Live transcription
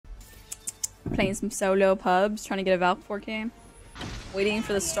Playing some solo pubs, trying to get a Valk 4K. Waiting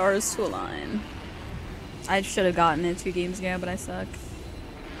for the stars to align. I should have gotten it 2 games ago, but I suck.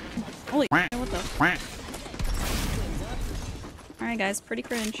 Holy shit, what the? Alright guys, pretty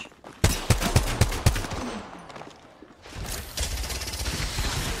cringe.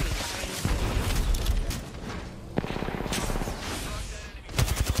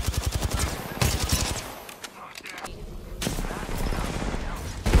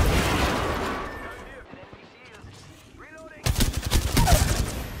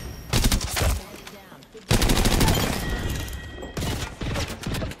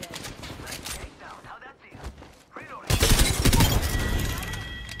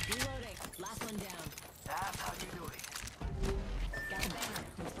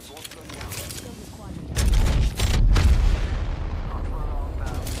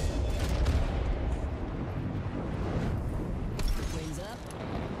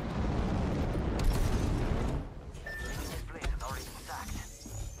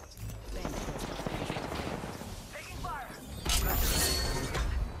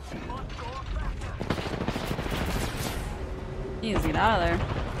 He needs to get out of there.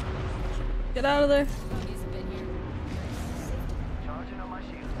 Get out of there.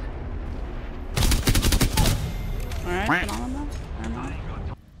 Alright, come on now. Come on.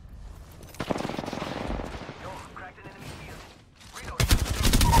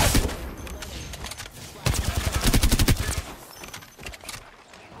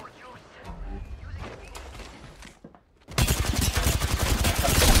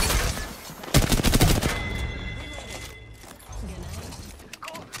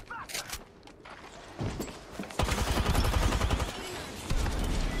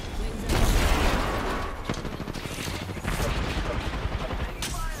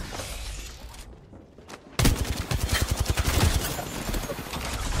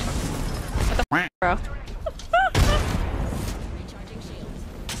 Bro.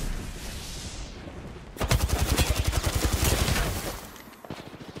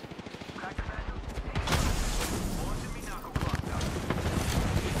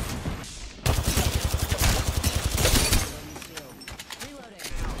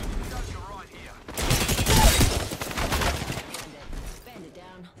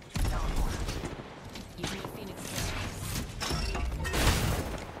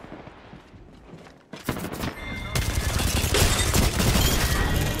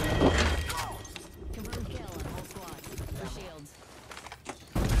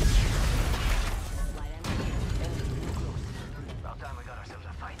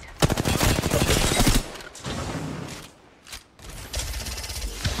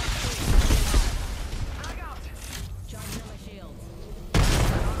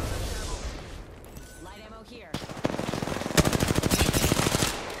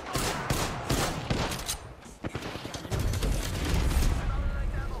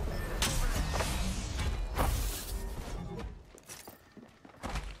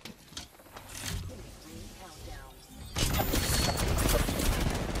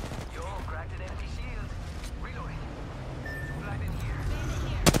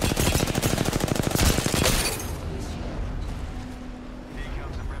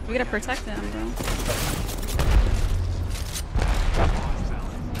 We gotta protect them, bro.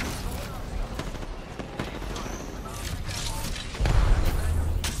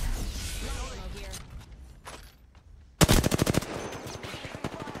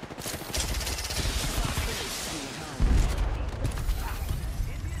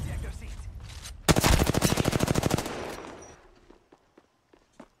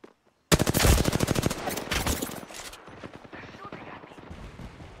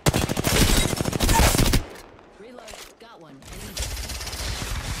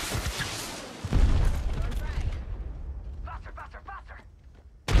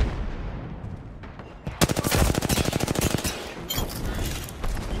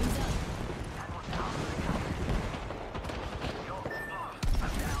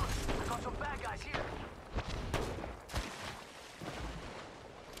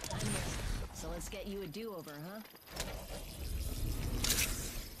 Let's get you a do-over, huh?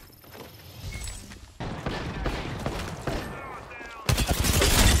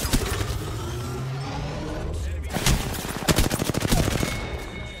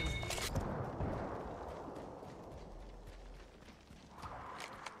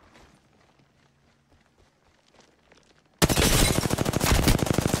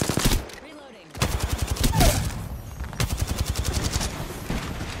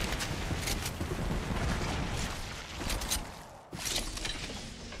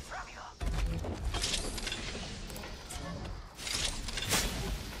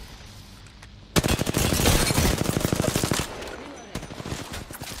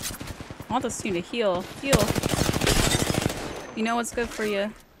 I want this team to heal. Heal. You know what's good for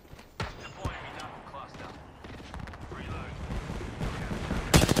you.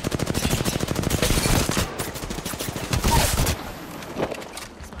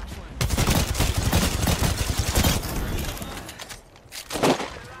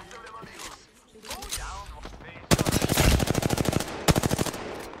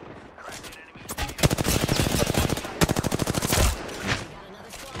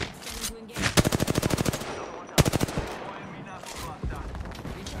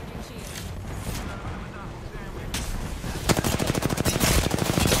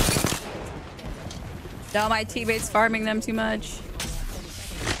 No, my teammates farming them too much.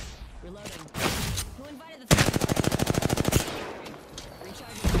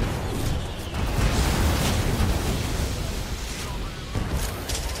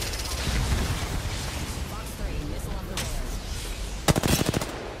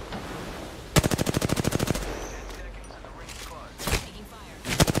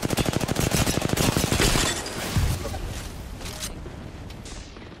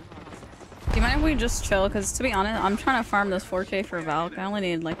 Do you mind if we just chill? Because to be honest, I'm trying to farm this 4K for Valk. I only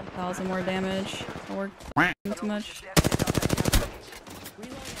need like 1,000 more damage. We're too much.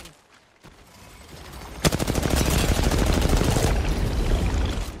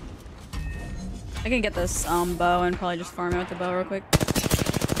 I can get this bow and probably just farm out the bow real quick.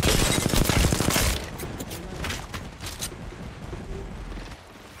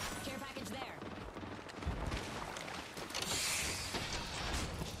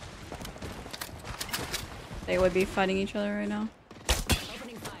 They would be fighting each other right now.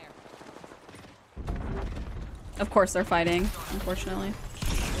 Of course they're fighting, unfortunately.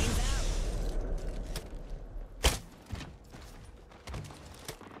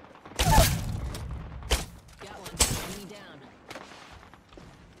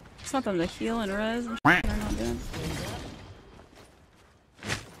 Just want them to heal and res and shit they're not doing.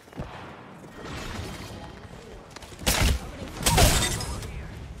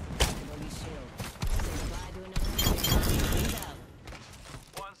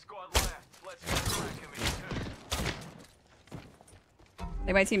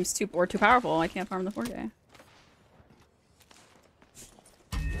 Like my team's too powerful. I can't farm the 4K.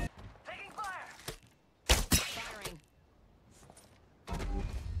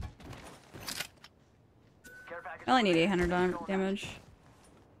 I only need 800 damage.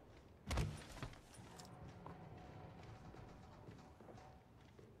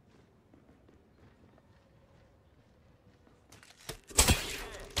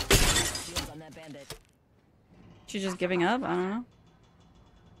 She's just giving up? I don't know.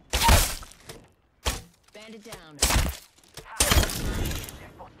 Bandit down.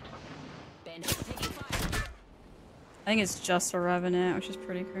 Bandit taking fire. I think it's just a Revenant, which is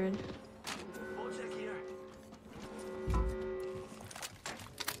pretty cringe.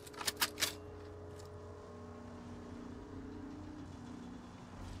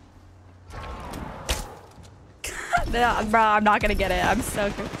 Yeah, bro, I'm not gonna get it. I'm so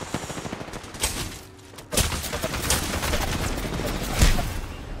good.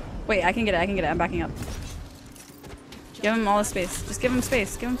 Wait, I can get it. I can get it. I'm backing up. Give him all the space. Just give him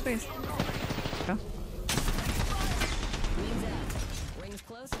space. Give him space. Go.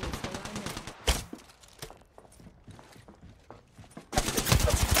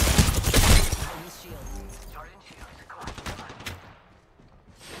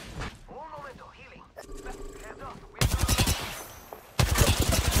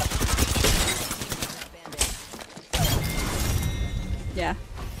 Yeah.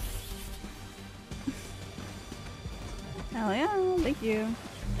 Hell yeah, thank you.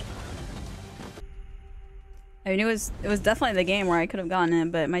 I knew it was definitely the game where I could have gotten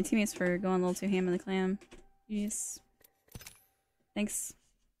it, but my teammates were going a little too ham in the clam. Jeez. Thanks.